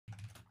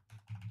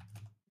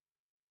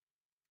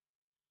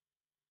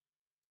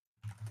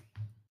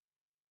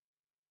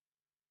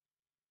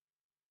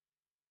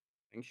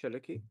think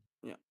Shaliki.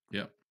 Yeah.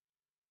 Yeah.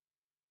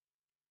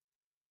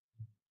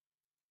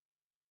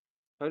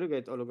 Try to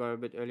get Oligar a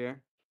bit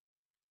earlier.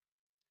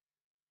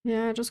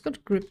 Yeah, I just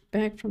got grip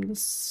back from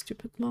this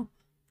stupid mob.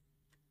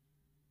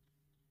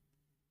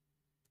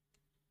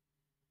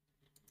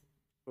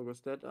 Focus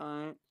that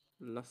eye.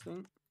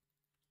 Lusting.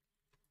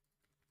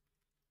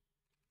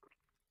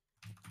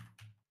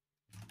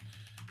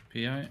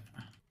 PI.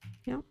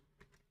 Yeah.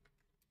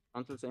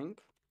 Council Sync.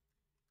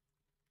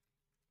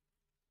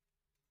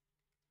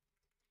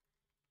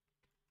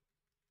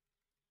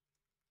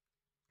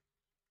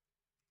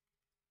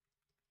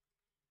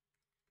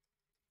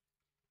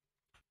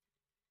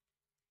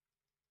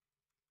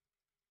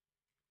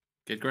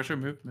 Gate crusher,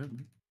 move.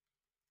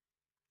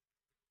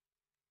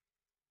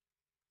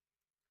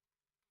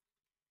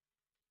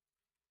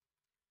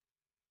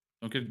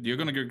 Okay, you're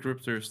gonna get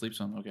gripped or sleep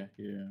zone. Okay,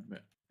 yeah,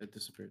 it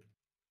disappeared.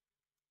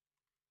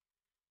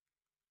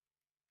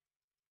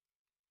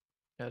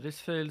 Yeah, this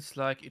feels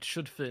like it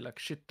should feel like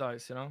shit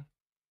dice, you know?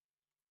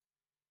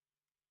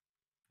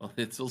 Well,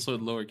 it's also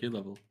at lower kill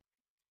level.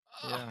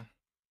 Yeah.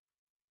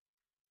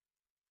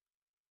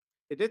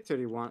 It did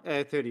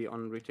 30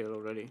 on retail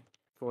already.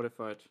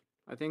 Fortified.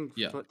 I think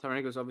Yeah.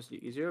 Tyrannical is obviously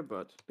easier,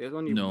 but there's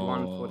only No,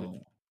 one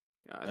fortified.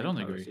 Yeah, I don't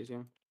Tyra is agree.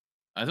 easier.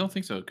 I don't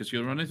think so because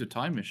you'll run into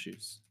time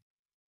issues.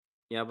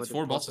 Yeah, but It's the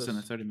 4 bosses in a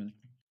process- 30-minute.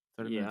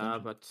 30-minute Yeah,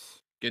 dungeon.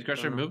 but Gate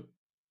crusher, know. move.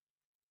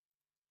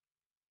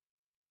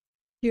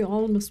 You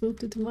almost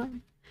moved it to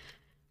mine.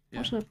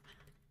 Yeah. Shut up.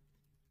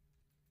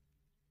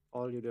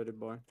 All you dirty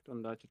boy.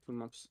 Don't die to 2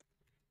 mobs.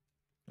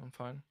 I'm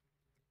fine.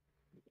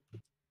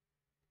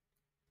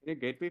 Can you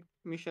gate me,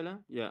 Michelle?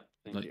 Yeah,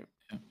 thank you.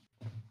 Yeah.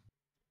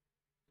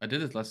 I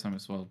did it last time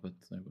as well, but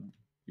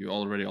you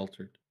already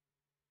altered.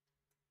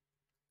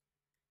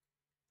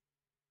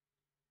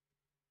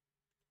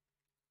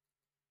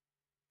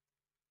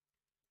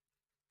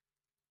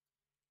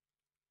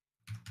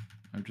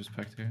 I'm just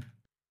packed here.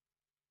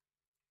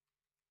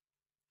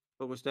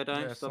 What was that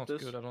eye? Yeah, it's Stop not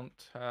this. good. I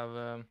don't have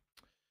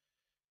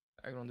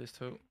aggro on this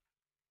too.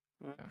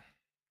 Yeah.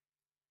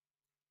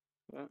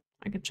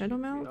 I can shadow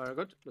We mount. are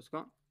good. Let's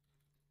go.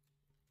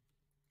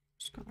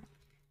 Scar.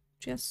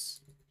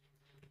 Yes.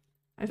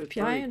 I have Just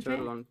PI probably and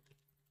turtle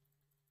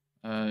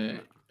Faye.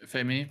 on.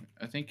 Fame,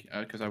 I think,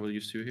 because I will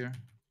use 2 here.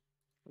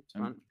 That's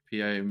fine.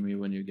 PI me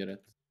when you get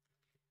it.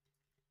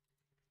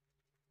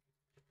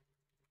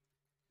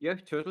 Yeah,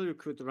 turtle, you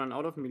could run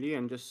out of melee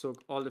and just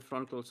soak all the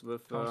frontals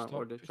with Can't or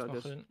stop, the it's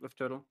charges nothing. with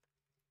turtle.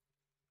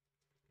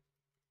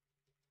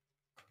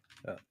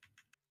 Yeah.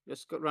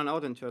 Just go, run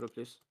out in turtle,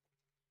 please.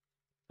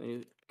 Then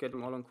you get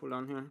them all on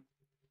cooldown here.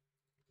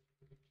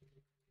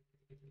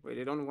 Wait,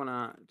 they don't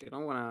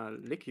wanna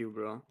lick you,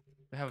 bro.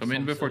 They have Come in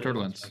some before silly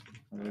turtle ones. ends.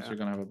 Otherwise Yeah. you're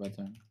gonna have a bad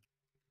time.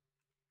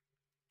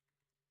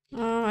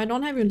 I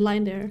don't have you in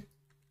line there.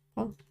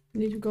 Well, you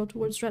need to go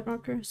towards red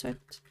marker side.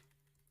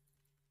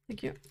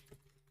 Thank you.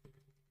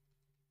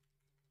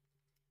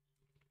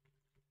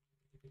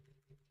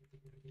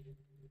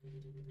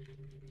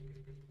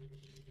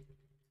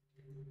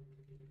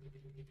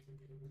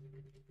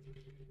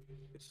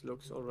 This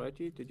looks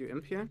alrighty. Did you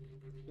imp here?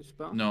 This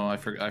spell? No, I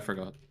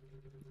forgot.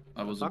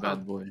 I was a Fuck bad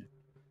off. boy.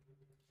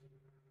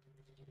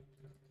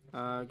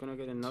 Gonna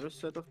get another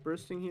set of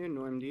bursting here.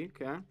 No MD,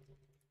 okay.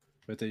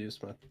 Wait, I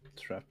use my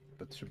trap,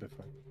 but should be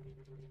fine.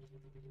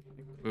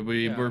 But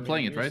we're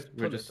playing it, right?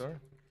 We're pull just. it,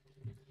 or?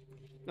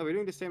 No, we're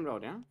doing the same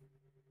route, yeah?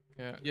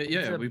 Yeah. Yeah,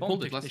 It's a we bomb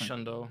pulled it last time.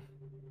 technician, though.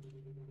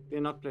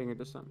 We're not playing it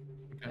this time.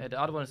 Okay. The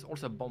other one is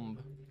also a bomb.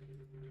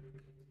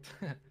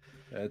 Yeah,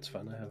 it's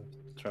fine. I have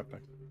trap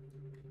back.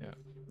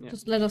 Yeah.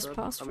 Just let us But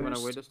pass I'm gonna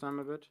wait first. this time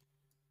a bit.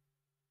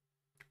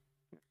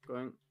 Yeah,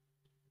 going.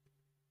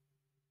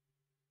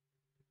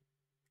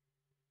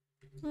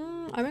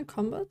 I'm in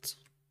combat.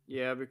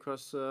 Yeah,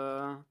 because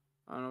I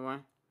don't know why.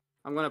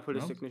 I'm gonna pull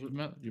this Melt?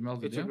 ignition. You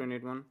melted, It's a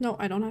grenade one. No,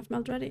 I don't have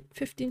melt ready.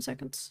 15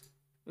 seconds.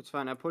 It's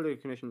fine. I pulled the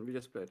ignition. We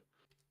just played.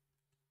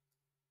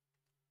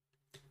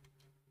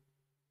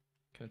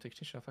 Can the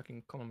technician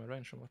fucking come on my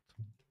range or what?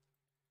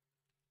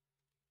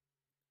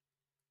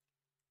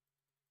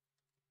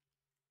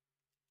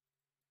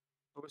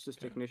 What was this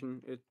Okay.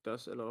 technician? It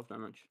does a lot of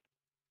damage.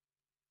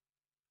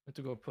 Need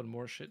to go pull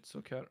more shit,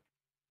 so care.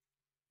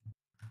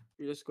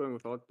 You're just going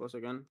without boss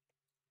again.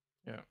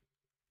 Yeah.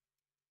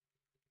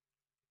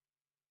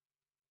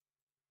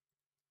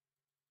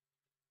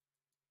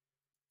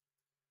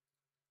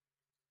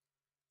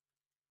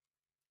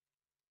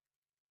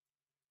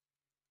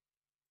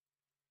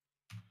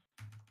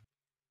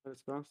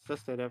 Let's go.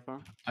 Just stay there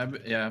for.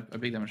 Yeah, a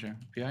big damage here.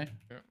 PI?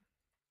 Yeah.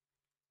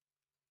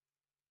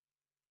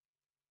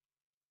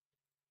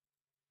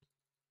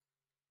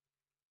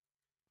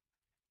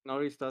 Now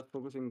we start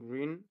focusing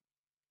green.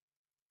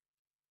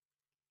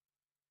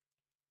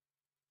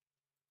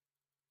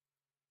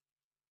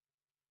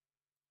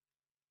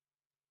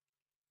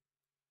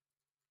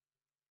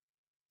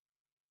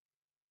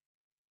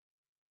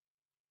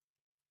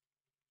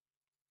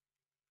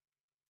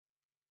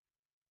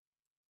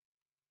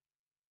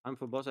 I'm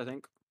for boss, I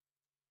think.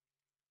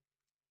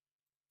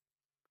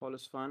 Fall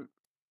is fine.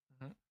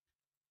 Mm-hmm.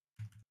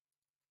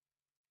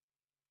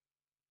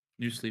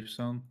 New sleep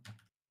zone.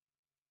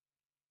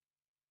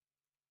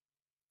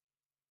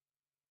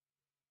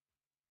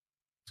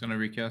 It's gonna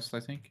recast, I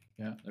think.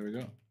 Yeah, there we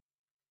go.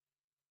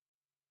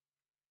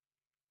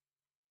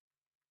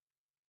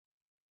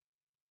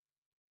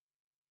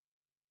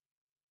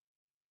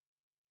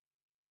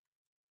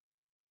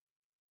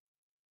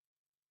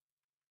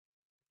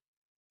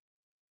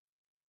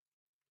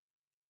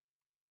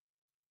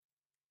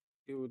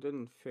 You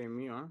didn't fame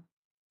me, huh?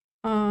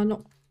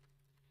 No.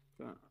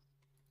 Yeah.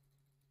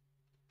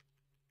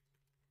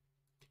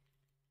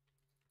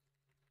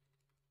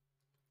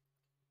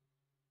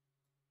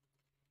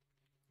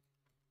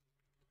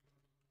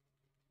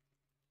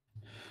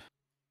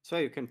 So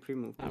you can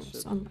pre-move That this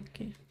was shit.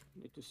 unlucky.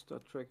 Need to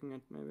start tracking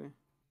it, maybe.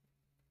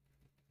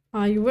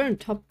 You were on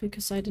top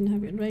because I didn't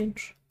have you in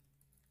range.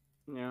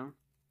 Yeah,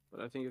 but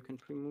I think you can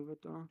pre-move it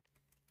though.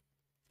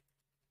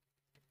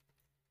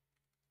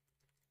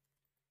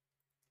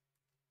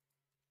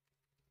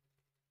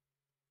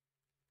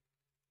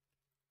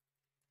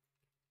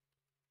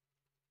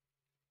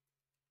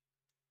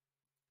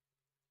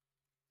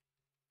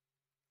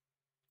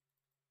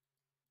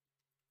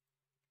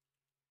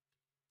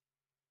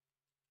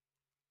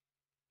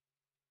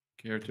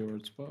 Gear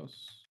towards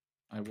boss.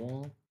 I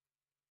wall.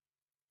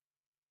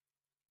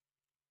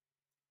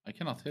 I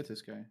cannot hit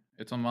this guy.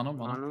 It's on mano,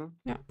 mano. Manu.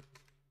 Yeah.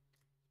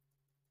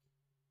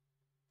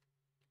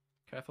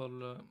 Careful,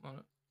 Manu.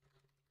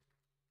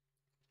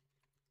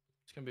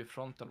 It's gonna be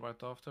frontal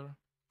right after.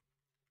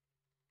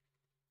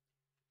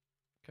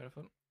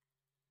 Careful.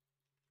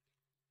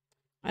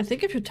 I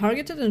think if you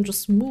target it and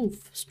just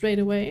move straight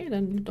away,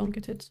 then you don't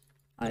get hit.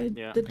 I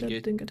Yeah, did I that,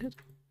 get- didn't get hit.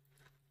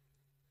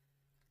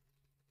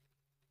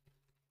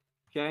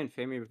 Yeah, and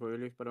fame me before you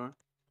leave, by the way.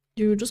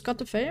 You just got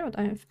the fair, but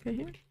I have pay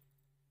here.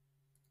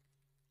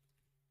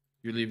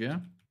 You leave, yeah?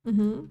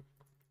 Mm-hmm.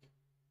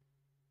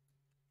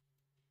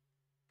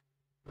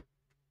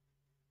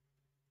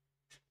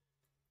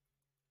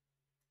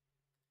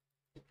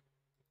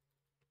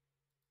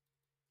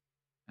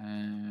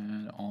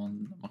 And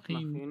on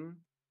Machine. Machine.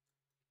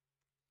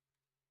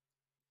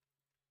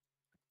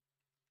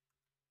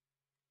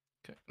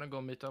 Okay, I'm gonna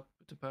go meet up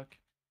with the pack.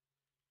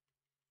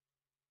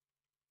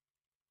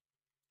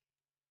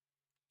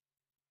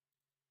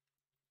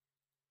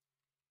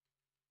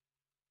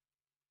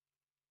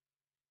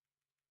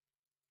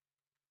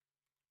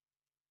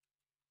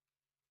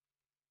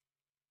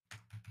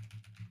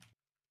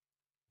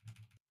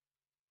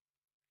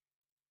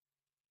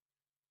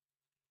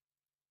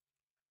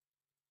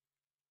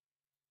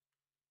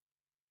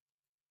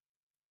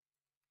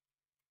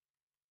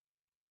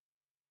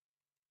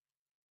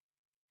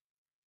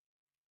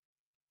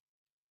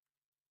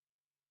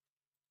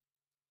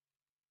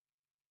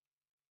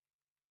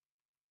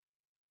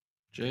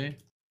 J.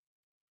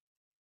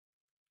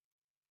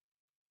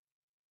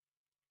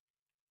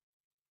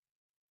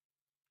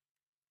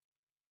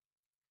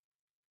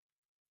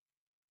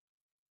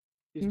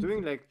 He's Mm.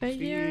 doing like Fey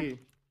here. three.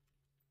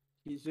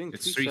 He's doing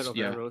It's three three, set of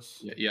yeah.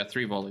 arrows. Yeah,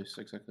 3 volleys,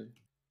 exactly.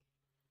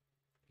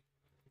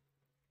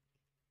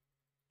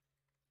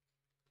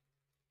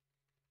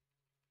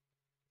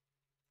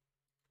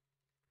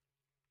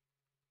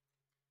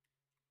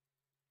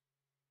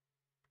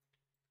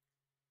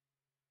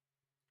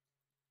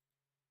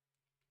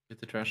 Hit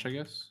the trash, I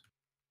guess.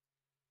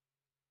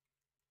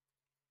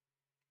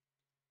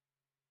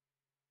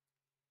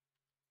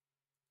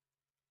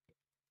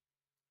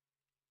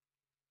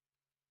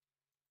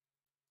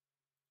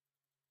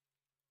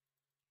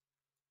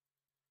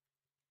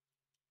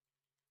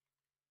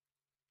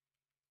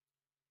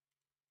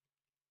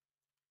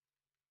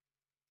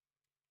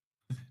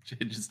 Jay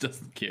just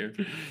doesn't care.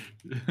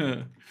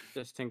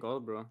 Just think all,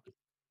 bro.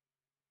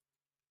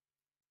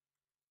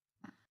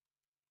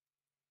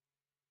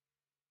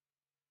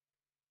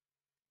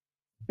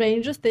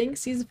 Stranger Things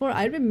season 4.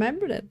 I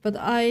remembered it, but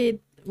I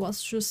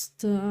was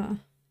just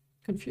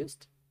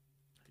confused.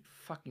 You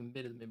fucking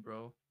middled me,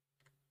 bro.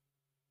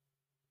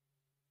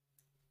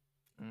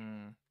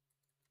 Mm.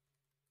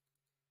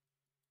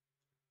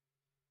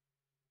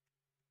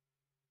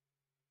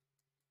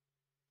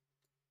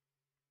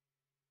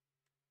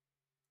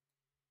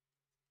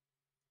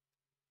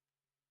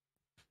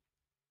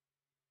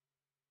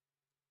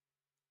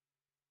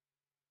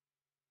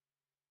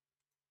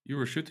 You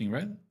were shooting,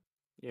 right?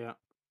 Yeah.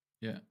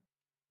 Yeah.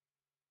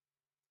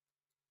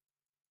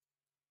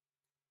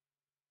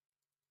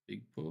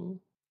 Big pull.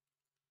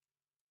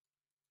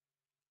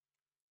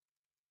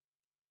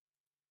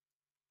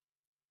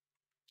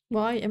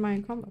 Why am I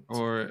in combat?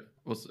 Or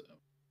was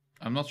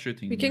I'm not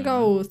shooting. We can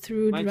go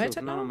through the Mine right move.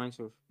 side No, no, now. mine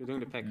move. You're doing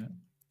the pack.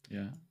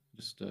 Yeah.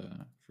 Just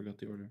forgot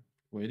the order.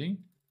 Waiting.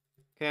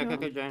 Okay, Yeah.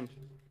 okay, giant.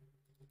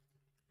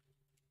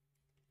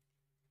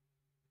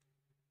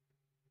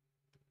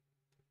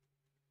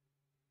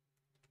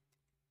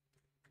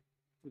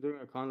 You're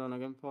doing a countdown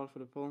again, Paul, for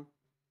the pull.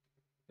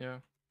 Yeah.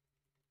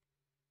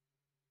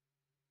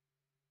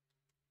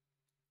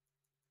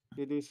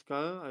 You do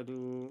skull, I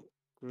do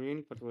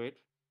green, but wait.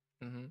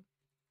 Mm-hmm.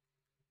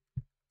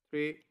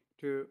 3,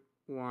 2,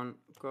 1,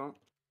 go.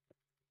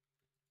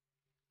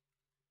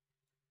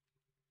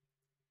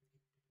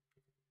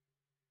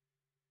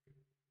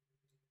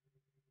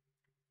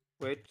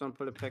 Wait, don't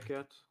pull the pack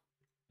yet.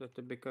 Let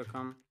the big guy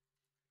come.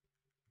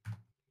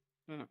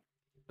 Yeah.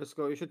 Let's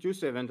go. You should use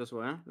the event as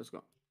well. Let's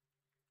go.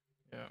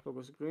 Yeah.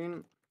 Focus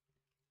green.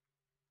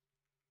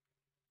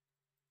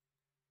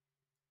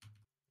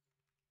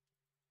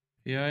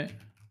 Yeah.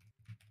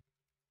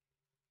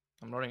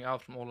 I'm running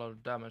out from all our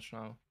damage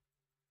now.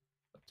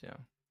 But yeah,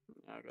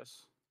 Yeah, I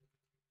guess.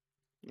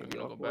 I'm Maybe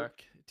gonna go awkward.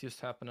 back. It just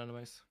happened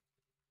anyways.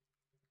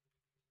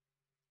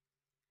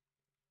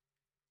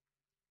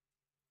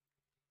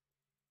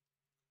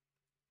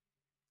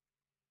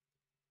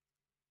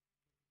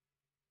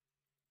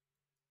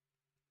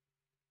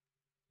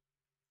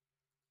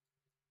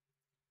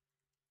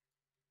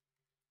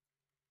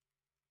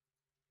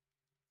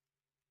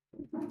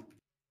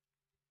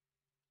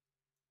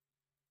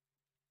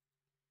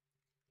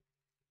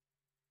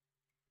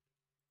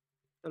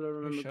 Shall I You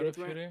remember Shadow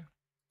gateway? Fury?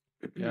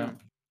 Yeah.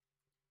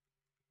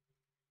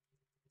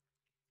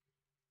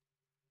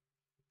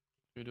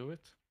 You do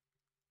it?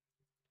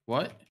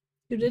 What?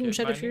 You didn't Okay,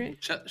 Shadow binding.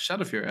 Fury?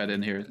 Shadow Fury, I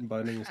didn't hear it.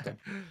 Binding is done.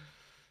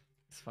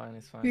 It's fine,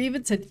 it's You fine.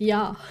 even said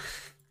yeah.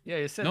 Yeah,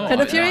 you said No, that.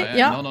 Shadow I, Fury? I-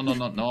 Yeah.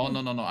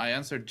 no. I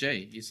answered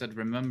Jay. He said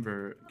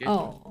remember gateway.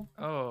 Oh.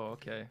 Oh,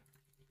 okay.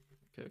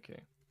 Okay.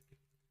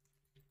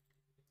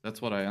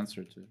 That's what I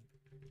answered to.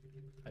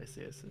 I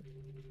see.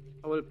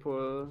 I will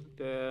pull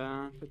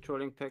the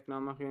patrolling pack now,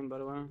 Marine, by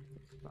the way.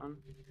 Done.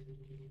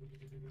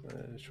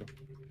 Sure.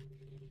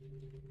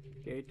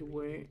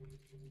 Gateway.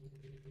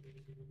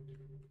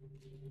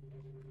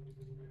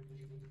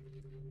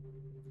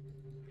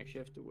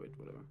 Actually, I have to wait,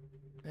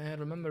 whatever.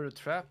 Remember the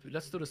trap?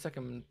 Let's do the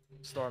second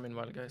star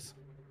meanwhile, guys.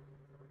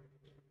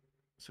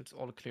 So it's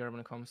all clear when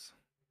it comes.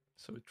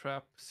 So we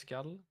trap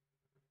Skull.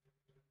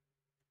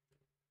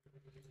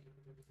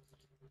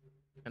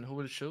 And who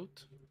will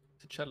shoot?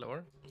 Is it Cello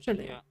or?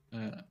 Surely.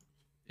 Yeah.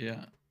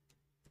 Yeah.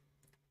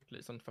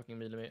 Please don't fucking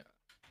melee me.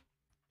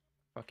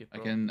 Fuck it, I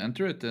bro. can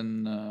enter it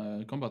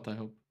in combat, I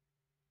hope.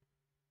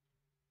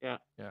 Yeah.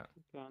 Yeah.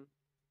 You can.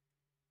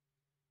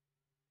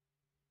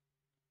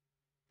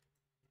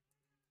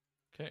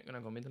 Okay,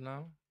 gonna go middle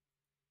now.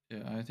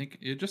 Yeah, I think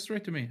you just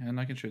straight to me and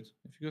I can shoot.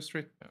 If you go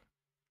straight. Yeah.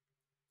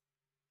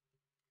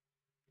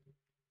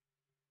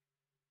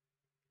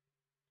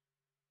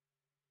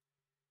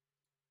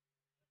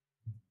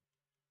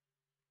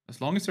 As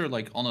long as they're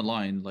like on a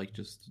line, like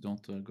just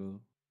don't go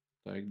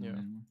diagonal Yeah.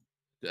 anymore.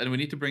 And we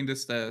need to bring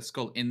this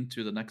skull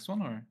into the next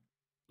one, or?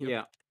 Yep.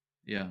 Yeah.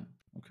 Yeah.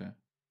 Okay.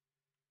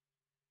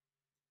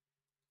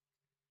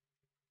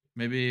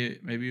 Maybe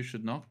you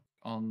should knock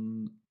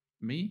on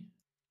me.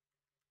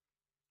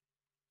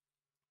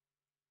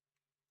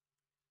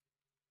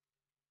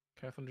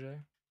 Careful, Jay.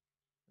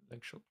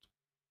 Leg shot.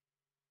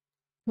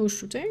 Who's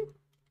shooting?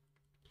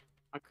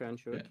 I can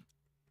shoot.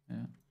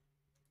 Yeah.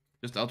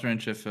 Just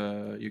outrange if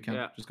you can.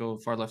 Yeah. Just go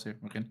far left here.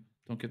 Okay.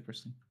 Don't get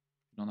personally.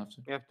 You don't have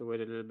to. You have to wait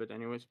a little bit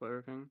anyways for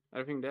everything.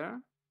 Everything there?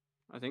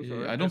 I think so,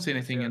 Yeah, right? I don't see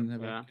Everything's anything here. in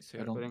the Yeah. back. It's I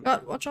here. don't. Waiting.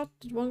 God, watch out.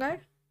 There's one guy.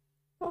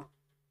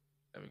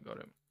 There we got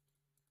him.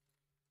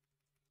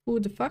 Who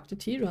the fuck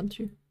did he run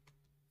to?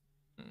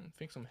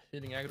 Think some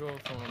healing aggro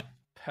from a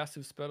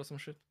passive spell or some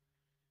shit.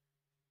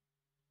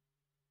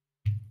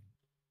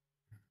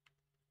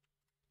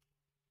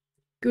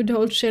 Good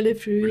old Shelly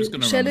Fury. just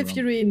gonna run Shelly around.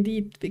 Fury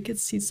indeed,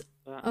 because he's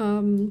Yeah.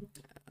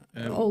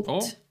 old.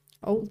 Oh,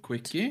 Old.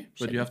 quickie, but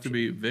Shelly you have to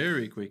Fury. be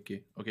very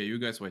quickie. Okay, you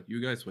guys wait.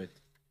 You guys wait.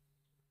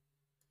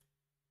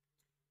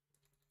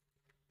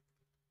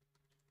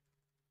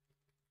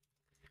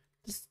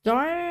 The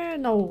star,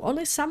 no,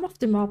 only some of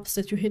the mobs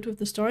that you hit with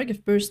the star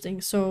give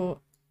bursting.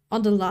 So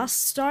on the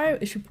last star,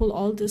 if you pull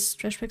all these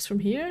trash packs from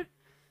here,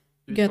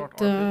 Do you get start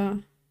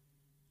RP?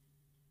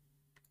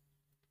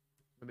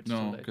 Maybe it's too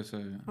No, late. because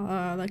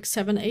like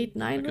 7, 8,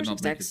 9 I could bursting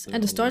not make stacks. it, And the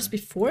all the stars way.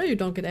 before you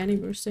don't get any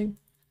bursting.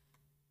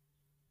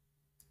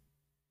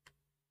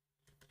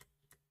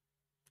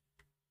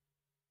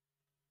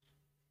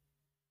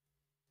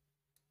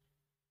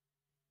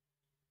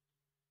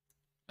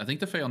 I think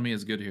the Fey on me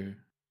is good here.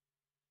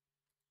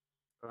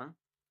 Okay.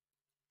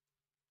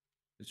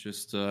 It's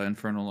just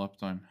infernal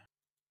uptime.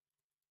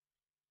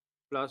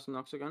 Plus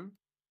knocks again.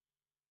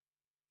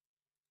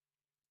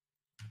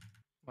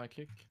 My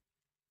kick.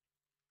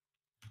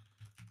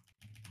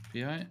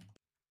 PI.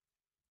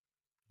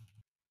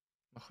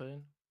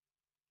 Maskin.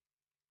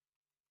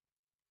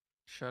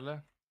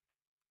 Källe.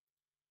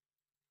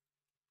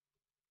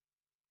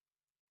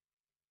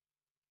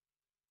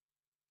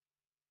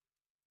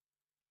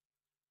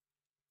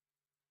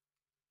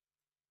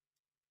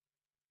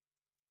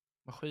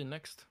 Maskin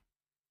next.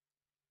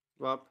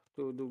 Swap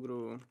to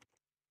Dugru.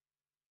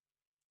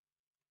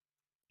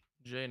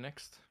 J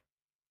next.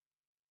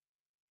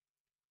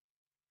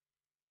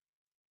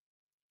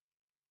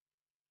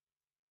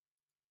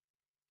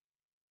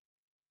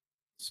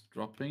 It's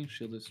dropping.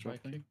 Shield is My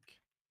dropping. kick.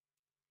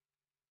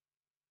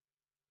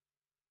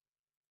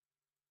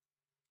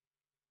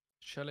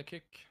 Källe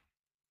kick.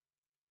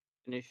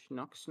 Finish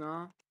knocks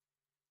now.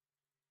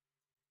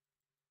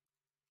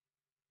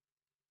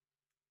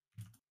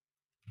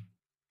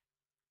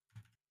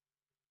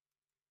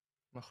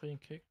 Maskin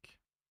kick.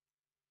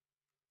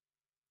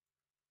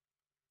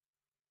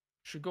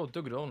 Should go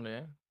Dugger only,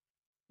 eh?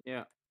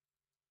 Yeah.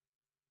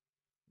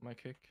 My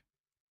kick.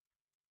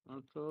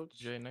 Frontals.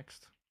 J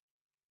next.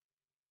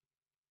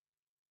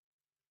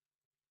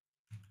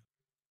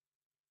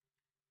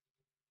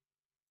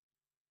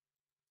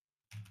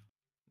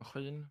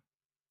 Maskin.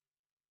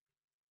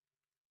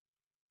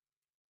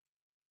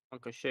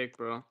 Monka shake,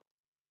 bro.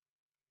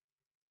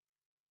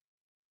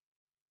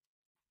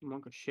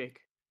 Monka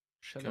shake.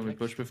 Shadow Can we next.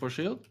 push before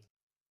shield?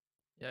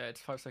 Yeah, it's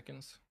 5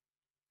 seconds.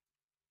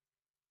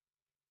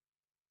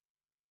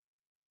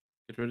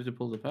 Get ready to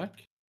pull the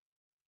pack.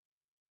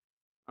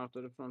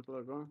 After the frontal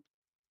I go.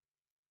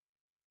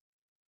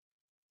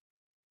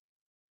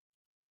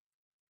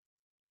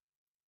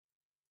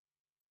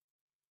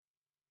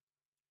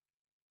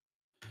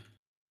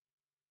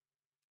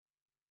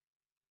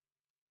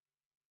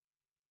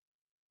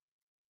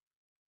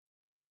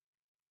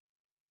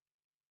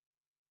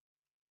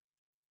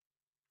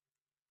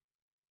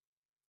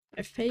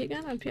 FP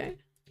again, LPA.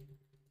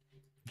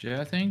 J,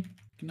 I think.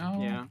 No.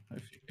 Yeah.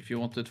 If you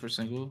want it for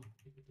single.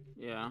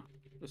 Yeah.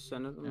 Just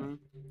send it to Yeah. me.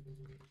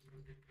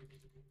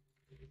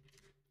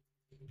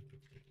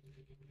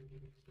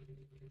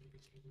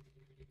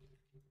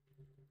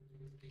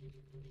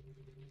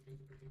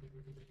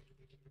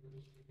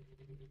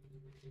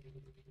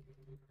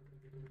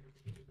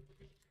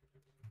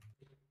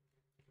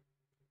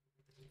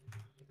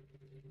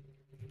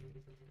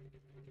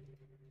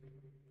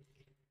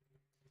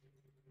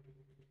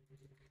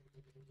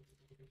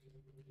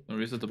 No,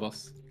 reset the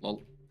boss.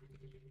 Lol.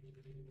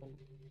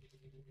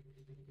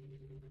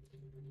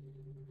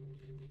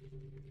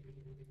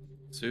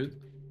 Soothe.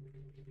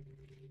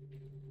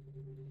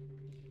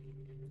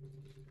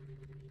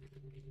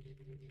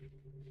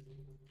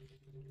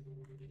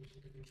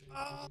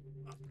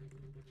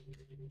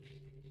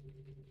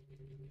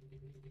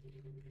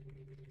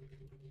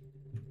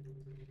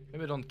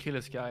 Maybe don't kill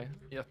this guy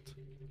yet.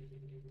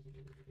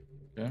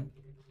 Okay.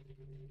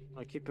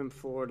 I keep him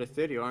for the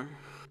 30R.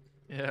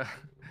 Yeah.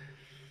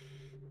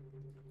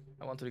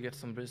 I wanted to get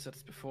some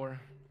resets before.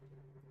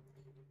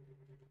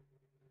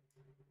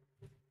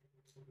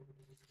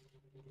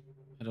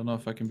 I don't know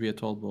if I can be a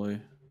tall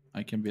boy.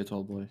 I can be a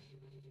tall boy.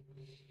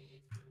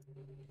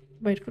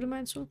 Wait for the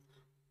mindset.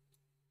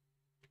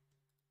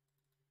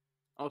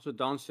 Also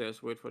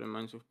downstairs, wait for the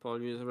mines of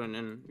Paul user, and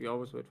then we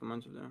always wait for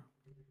mines of there.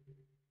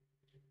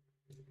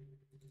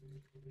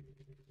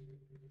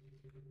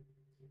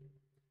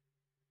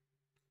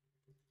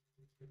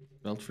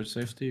 Belt for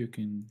safety. You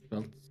can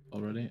belt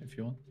already if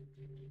you want.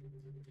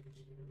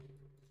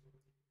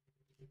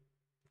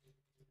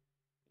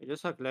 You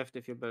just hug left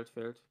if your belt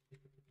failed.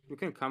 You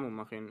can camo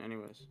Machin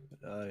anyways.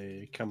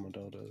 I came out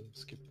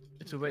skip.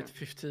 It's a wait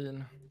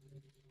 15.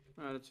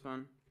 Ah, that's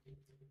fine.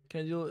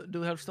 Can you do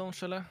Hellstone,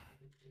 shall I?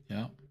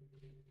 Yeah.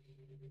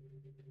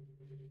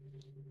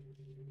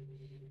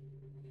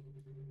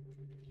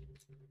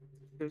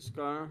 Kill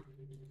Scar.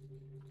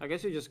 I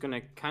guess you're just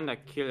gonna kinda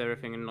kill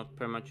everything and not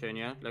perma-chain,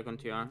 yeah? Like on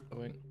TR.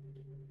 Going.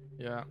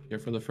 Yeah. Here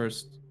for the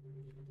first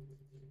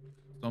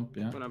stomp.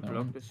 Yeah. Gonna that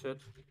block one. this shit.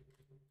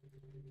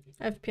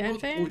 FP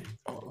and Faye.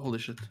 Oh, holy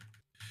shit.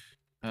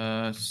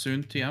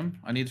 Soon TM.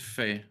 I need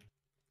Faye.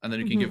 And then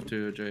you can give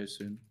to Jay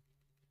soon.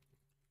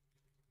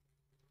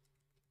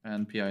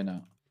 And PI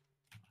now.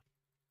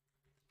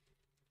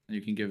 And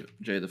you can give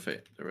Jay the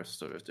Faye, the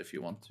rest of it if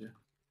you want to.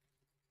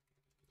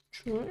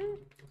 Sure.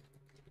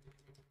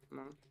 Come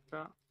on.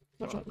 Yeah.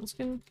 Watch out,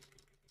 Muskin.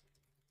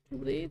 Two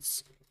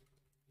bleeds.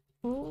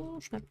 Oh,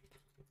 snap.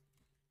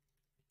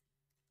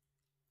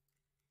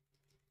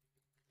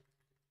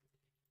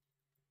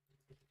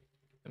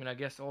 I mean, I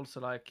guess also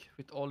like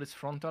with all these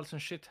frontals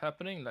and shit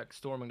happening, like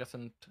storming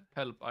doesn't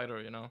help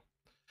either, you know.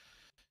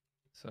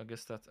 So I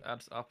guess that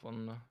adds up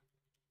on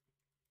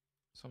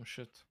some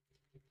shit.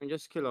 We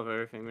just kill off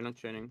everything, we're not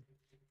chaining.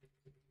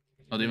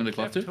 Not even the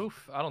cleft cleft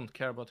hoof. I don't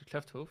care about the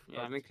cleft hoof. Yeah,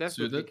 I but mean cleft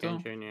Suit we it, can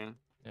though. chain, yeah.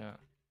 yeah.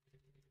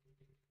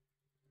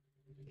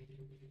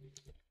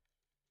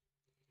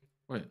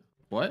 Wait,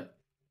 what?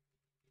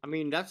 I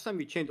mean, last time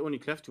we chained only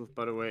cleft tooth,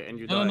 by the way, and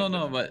you No, died. no,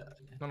 no, but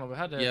No, we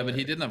had. yeah, but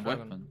he didn't have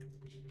dragon. weapon,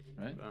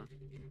 right?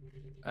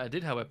 Yeah. I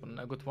did have weapon.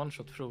 I got one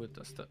shot through it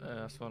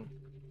as well.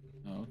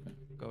 Oh, okay.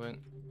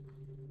 Going.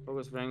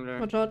 Focus Wrangler.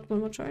 Watch out, one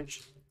more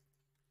charge.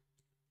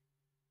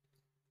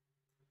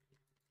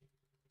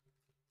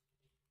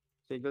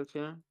 Sigils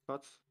here.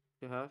 Pots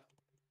you have.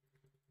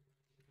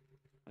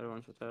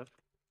 Everyone should have.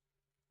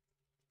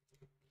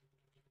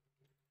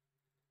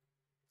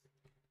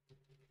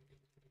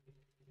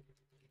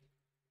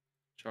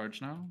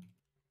 Charge now.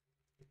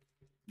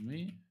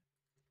 Me.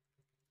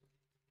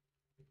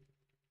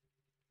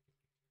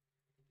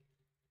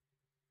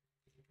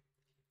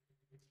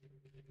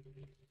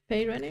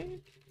 Faye ready.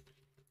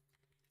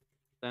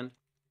 Then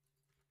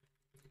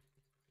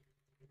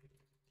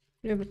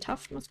You have a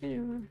tough Muskin,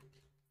 you're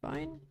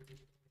fine.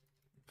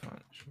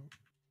 Fine, sure.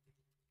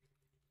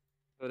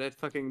 oh, that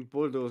fucking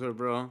bulldozer,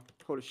 bro.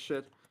 Holy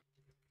shit.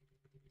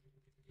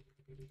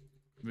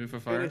 Move for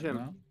fire Finish him.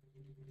 now.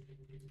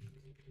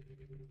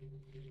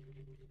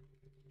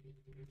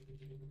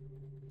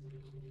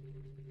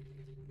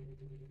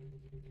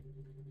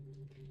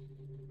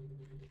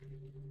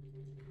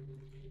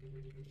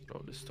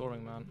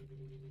 storming, man.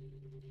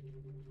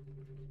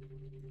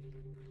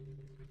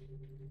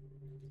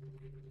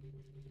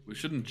 We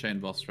shouldn't chain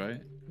boss,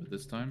 right? At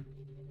this time.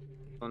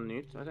 Don't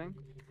need, I think.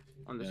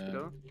 On this Yeah.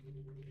 video.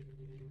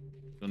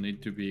 Don't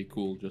need to be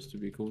cool just to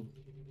be cool.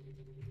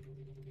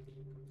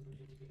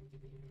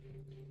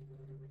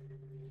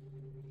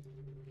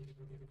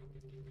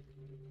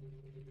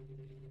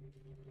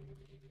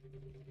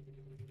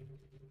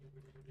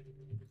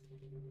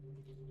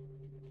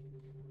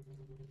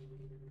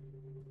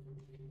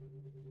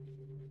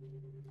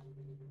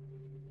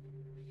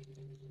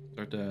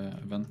 Start the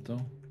event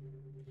though.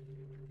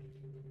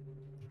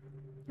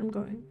 I'm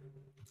going.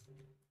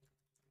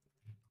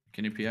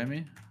 Can you PI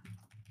me?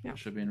 Yeah. I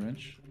should be in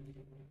range.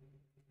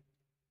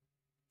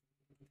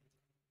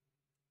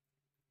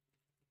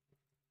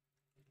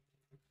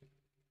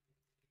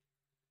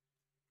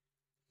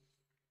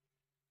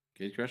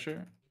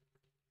 Gatecrasher.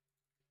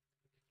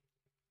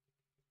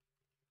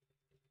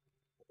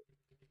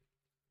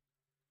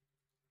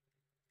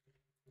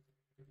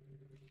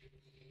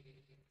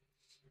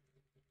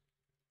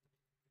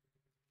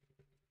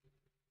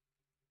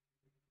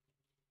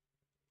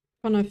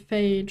 Gonna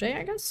Fey J,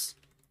 I guess.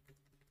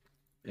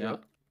 Yeah.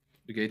 Yep.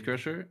 The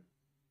Gatecrasher.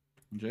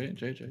 J.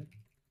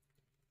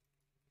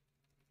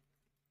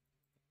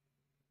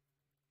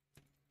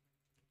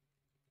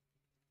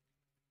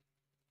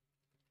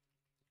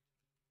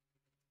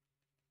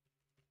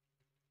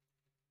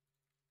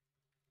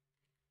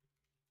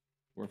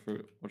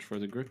 Watch for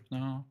the grip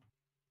now.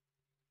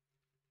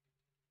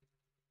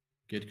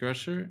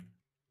 Gatecrasher.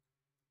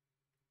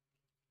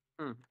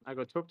 I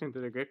got hooked into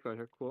the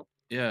gatecrasher. Cool.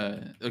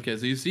 Yeah. Okay,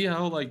 so you see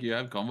how like you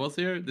have combos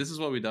here? This is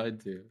what we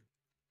died to.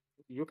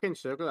 You can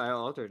circle. I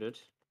altered it.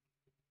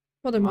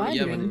 What am On I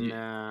yeah, but doing?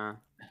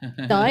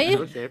 you- Die?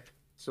 soul shape.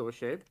 Soul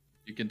shape.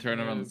 You can turn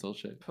around Uh, the soul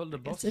shape. Pull the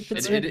boss. Yes, if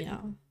it's It- ready, it-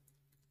 yeah.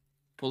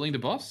 Pulling the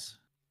boss?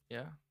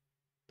 Yeah.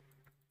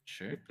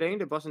 Sure. You're playing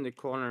the boss in the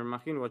corner.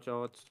 Machine, watch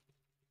out.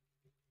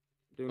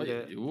 Doing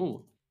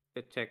Ooh.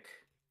 the tech.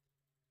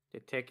 The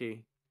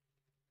techie.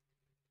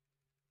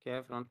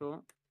 Okay, front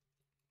row.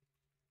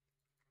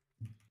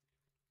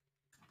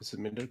 Is it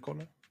middle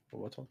corner? Or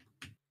what one?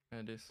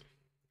 It is.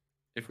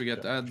 If we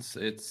get ads,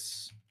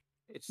 it's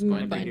It's Mm,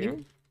 gonna be binding.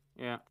 here.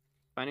 Yeah.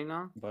 Binding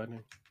now.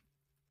 Binding.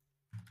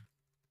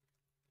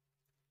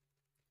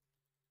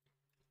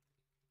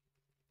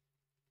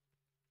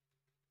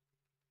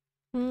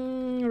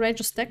 Rage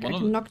a stack, One I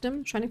of can the- knock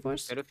them. Shining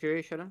Force. Shadow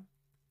Fury, Shadow.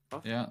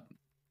 Off. yeah.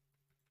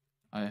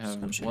 I Just have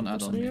gonna check one this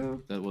ad on on me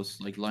you. that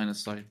was like line of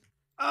sight.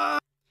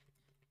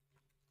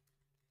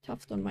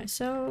 Tuft on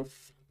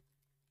myself.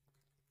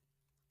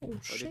 Oh Why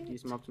did shit.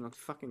 these mobs not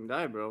fucking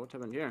die, bro? What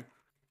happened here?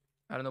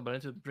 I don't know, but I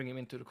need to bring him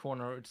into the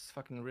corner. It's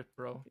fucking rip,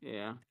 bro.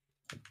 Yeah.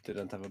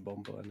 Didn't have a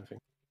bomb or anything.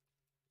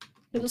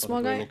 Little Not small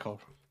wanna go in guy. a car.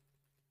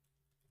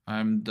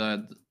 I'm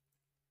dead.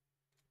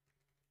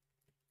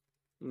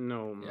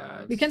 No, Yeah,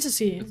 man. We can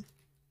see. It's-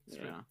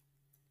 Yeah.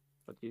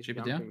 But he's Ship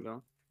it, yeah? jumping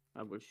though.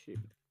 I will ship.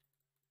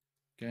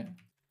 Okay.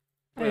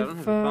 I Wait, I don't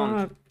have have a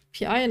bound.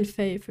 PI and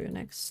Fey for your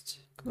next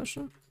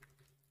commercial.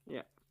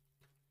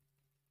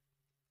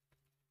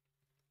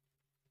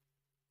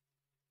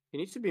 He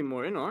needs to be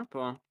more in orb,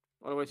 or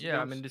otherwise he Yeah, I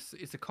jumps. mean, this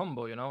it's a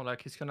combo, you know?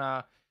 Like, he's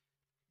gonna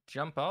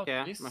jump out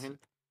Yeah, this, Machine.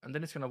 and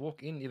then he's gonna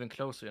walk in even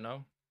closer, you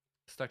know?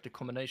 It's like the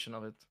combination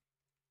of it.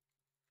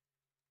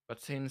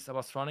 But since I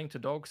was running to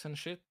dogs and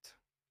shit,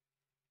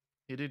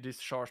 he did this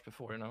charge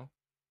before, you know?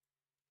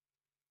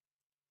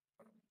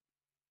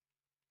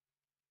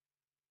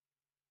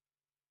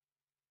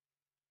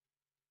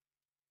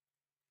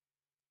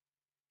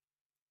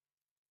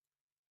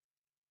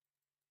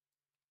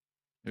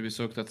 Maybe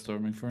soak that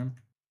storming for him.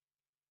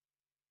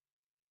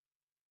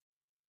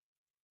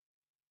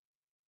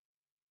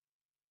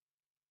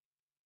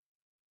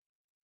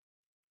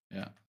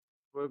 Yeah.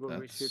 We'll go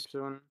That's- reship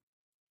soon.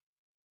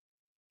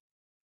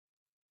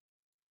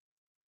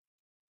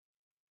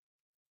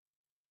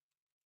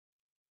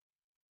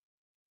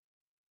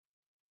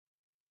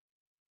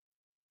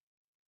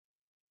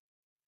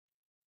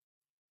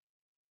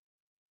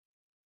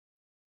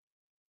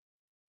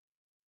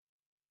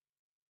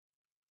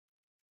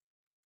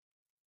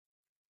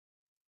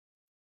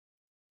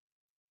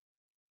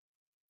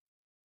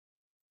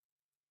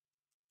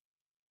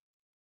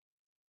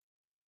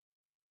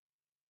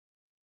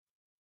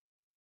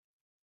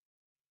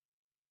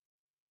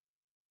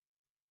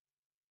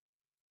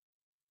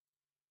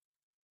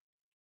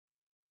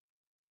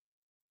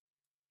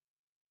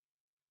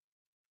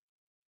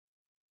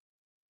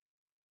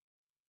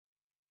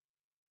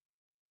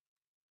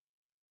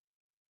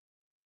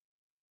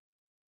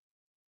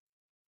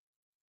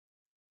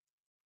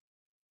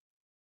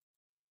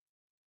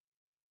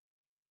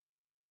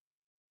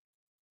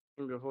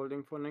 We're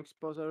holding for next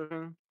boss,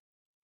 everything.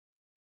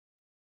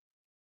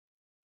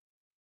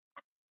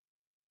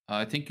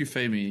 I think you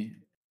fade me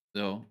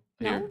though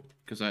here, No?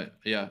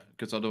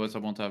 because otherwise I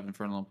won't have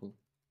Infernal Ample.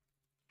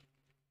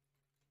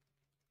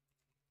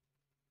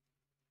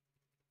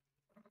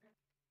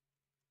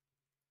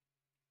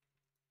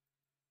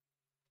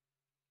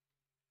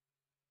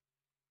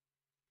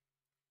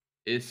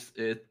 Is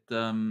it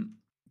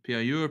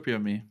PRU or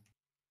PRME?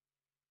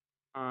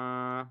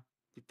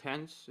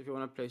 Depends. If you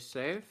want to play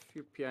safe,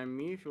 you PI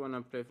me. If you want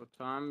to play for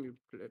time, you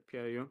play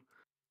PRU.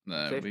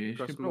 No, Safe we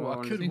because should. Bro, more I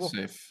on could I think walk.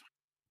 safe.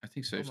 I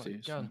think Oh my safety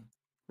is God.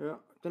 fine. Yeah,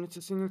 then it's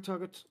a single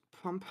target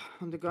pump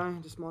on the guy,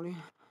 the Smolly.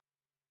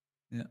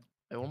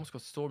 I almost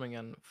got storming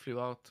and flew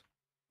out.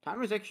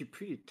 Time is actually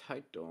pretty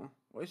tight though.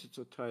 Why is it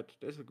so tight?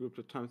 There's a group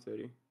to time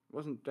 30.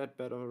 Wasn't that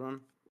bad of a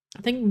run.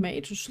 I think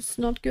mage is just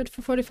not good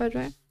for fortified,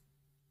 right?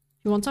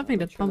 You want something I'm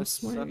that trying to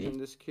pumps more suck heavy. in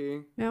this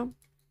key. Yeah.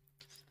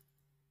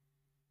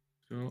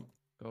 So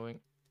Going.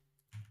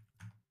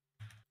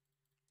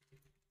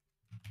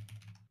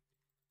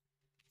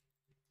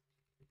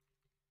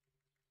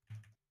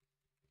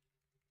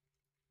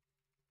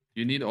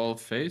 you need all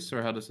face,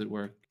 or how does it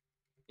work?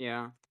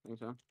 Yeah, I think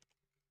so.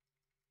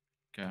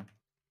 Okay.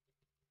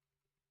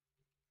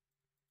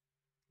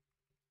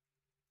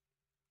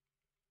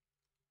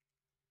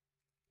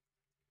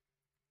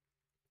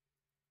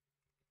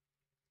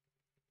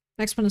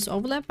 Next one is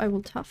overlap. I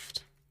will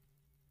tuft.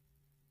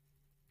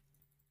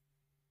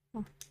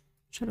 Oh,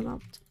 shut him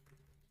out.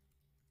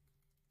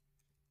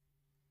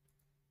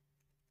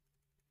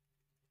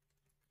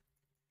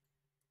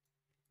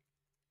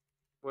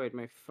 Wait,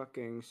 my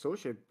fucking soul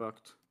shape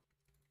bugged.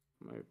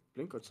 My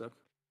blink got suck.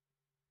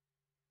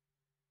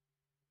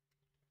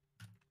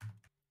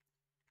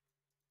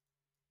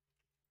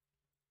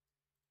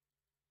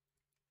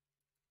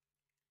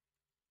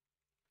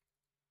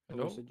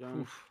 Hello? was the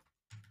jump? Oof.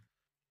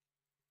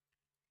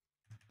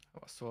 I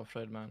was so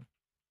afraid, man.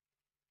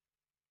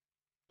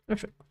 Whoa,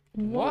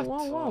 What?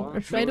 whoa, whoa. Oh,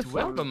 Afraid Wait, of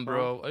what? what? Weapon,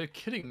 bro. Are you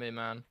kidding me,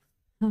 man?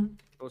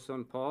 Also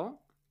on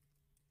Paul?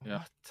 Yeah.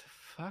 What the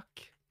fuck?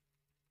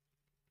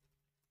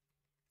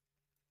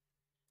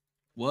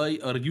 Why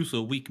are you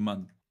so weak,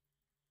 man?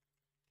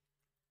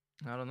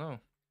 I don't know.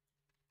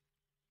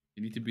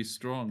 You need to be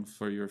strong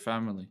for your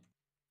family.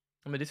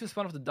 I mean, this is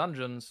one of the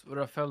dungeons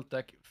where I felt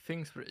like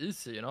things were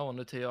easy, you know, on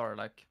the TR,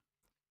 like.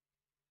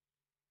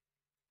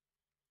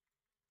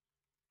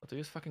 But I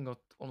just fucking got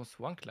almost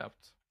one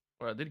clapped.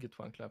 Or I did get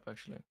one clap,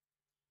 actually.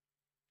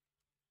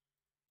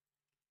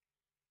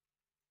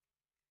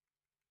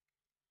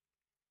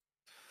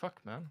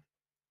 Fuck, man.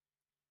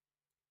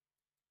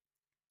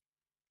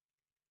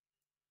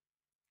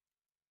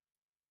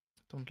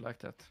 Don't like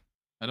that.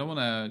 I don't want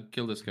to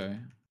kill this guy.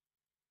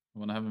 I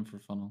want to have him for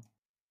funnel.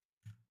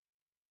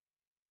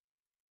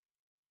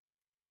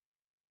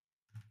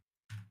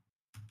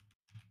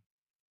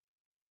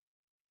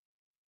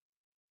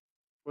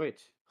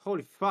 Wait,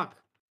 holy fuck.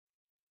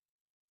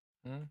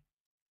 Hmm?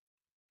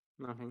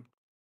 Nothing.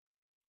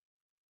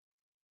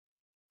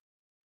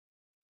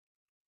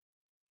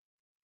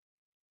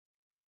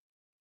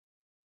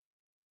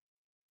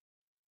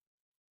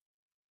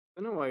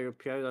 I don't know why your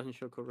PI doesn't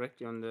show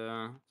correctly on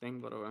the thing,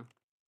 by the way.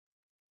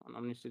 On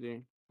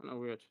OmniCD. I know,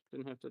 weird.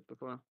 Didn't have that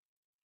before.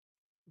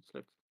 It's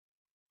like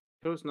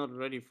show's not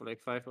ready for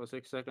like 5 or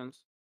 6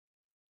 seconds.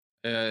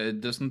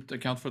 It doesn't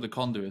account for the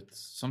conduit.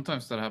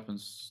 Sometimes that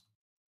happens.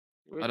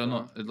 Weird, I don't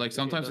know. though. Like Maybe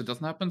sometimes it does.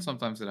 doesn't happen.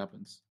 Sometimes it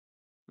happens.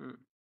 Hmm.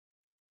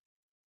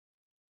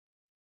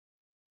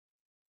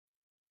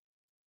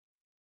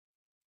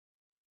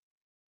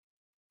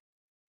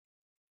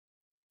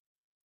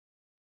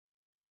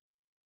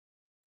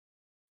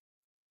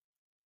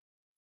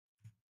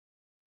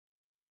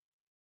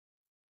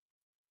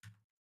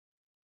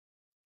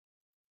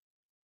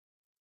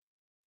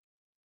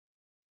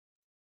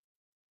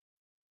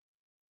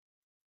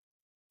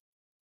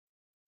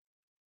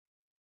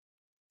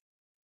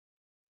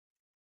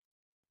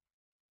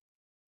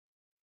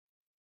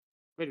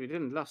 Wait, we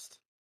didn't last.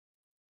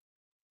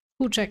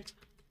 Who checked?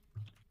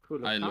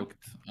 Cool. I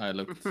looked. I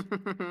looked.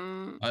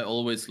 I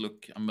always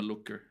look. I'm a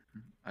looker.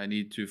 I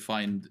need to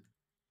find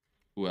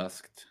who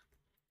asked.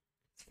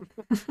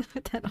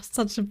 That was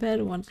such a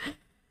bad one.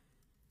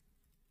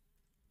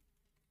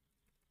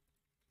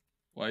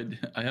 Why?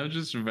 I have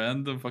just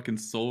random fucking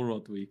soul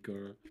rot week,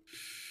 or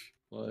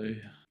why?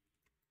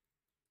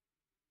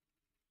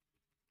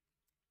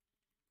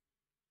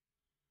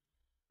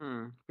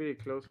 Pretty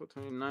close for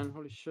 29.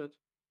 Holy shit.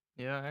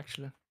 Yeah,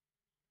 actually.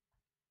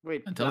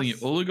 Wait, I'm telling you,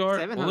 plus Oligar,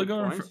 700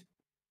 Oligar, points?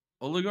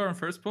 Oligar on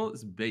first pull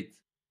is bait.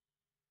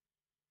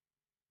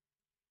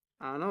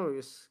 I don't know,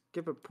 you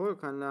skip a pull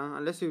kinda,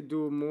 unless you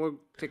do more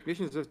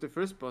technicians with the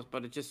first boss,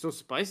 but it's just so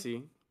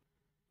spicy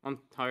on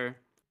higher.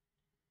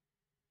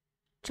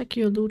 Check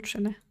your loot,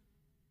 Shelle.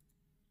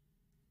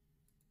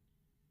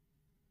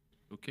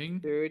 Looking.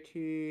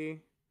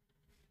 30.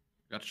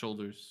 Got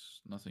shoulders.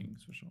 Nothing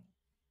special.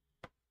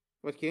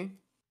 What key?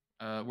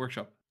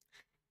 Workshop.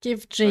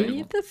 Give Sorry, J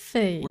what? the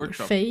fade.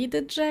 Workshop. Fade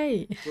the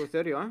J. Go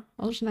 30, huh?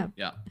 Oh snap.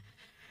 Yeah.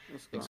 Let's go.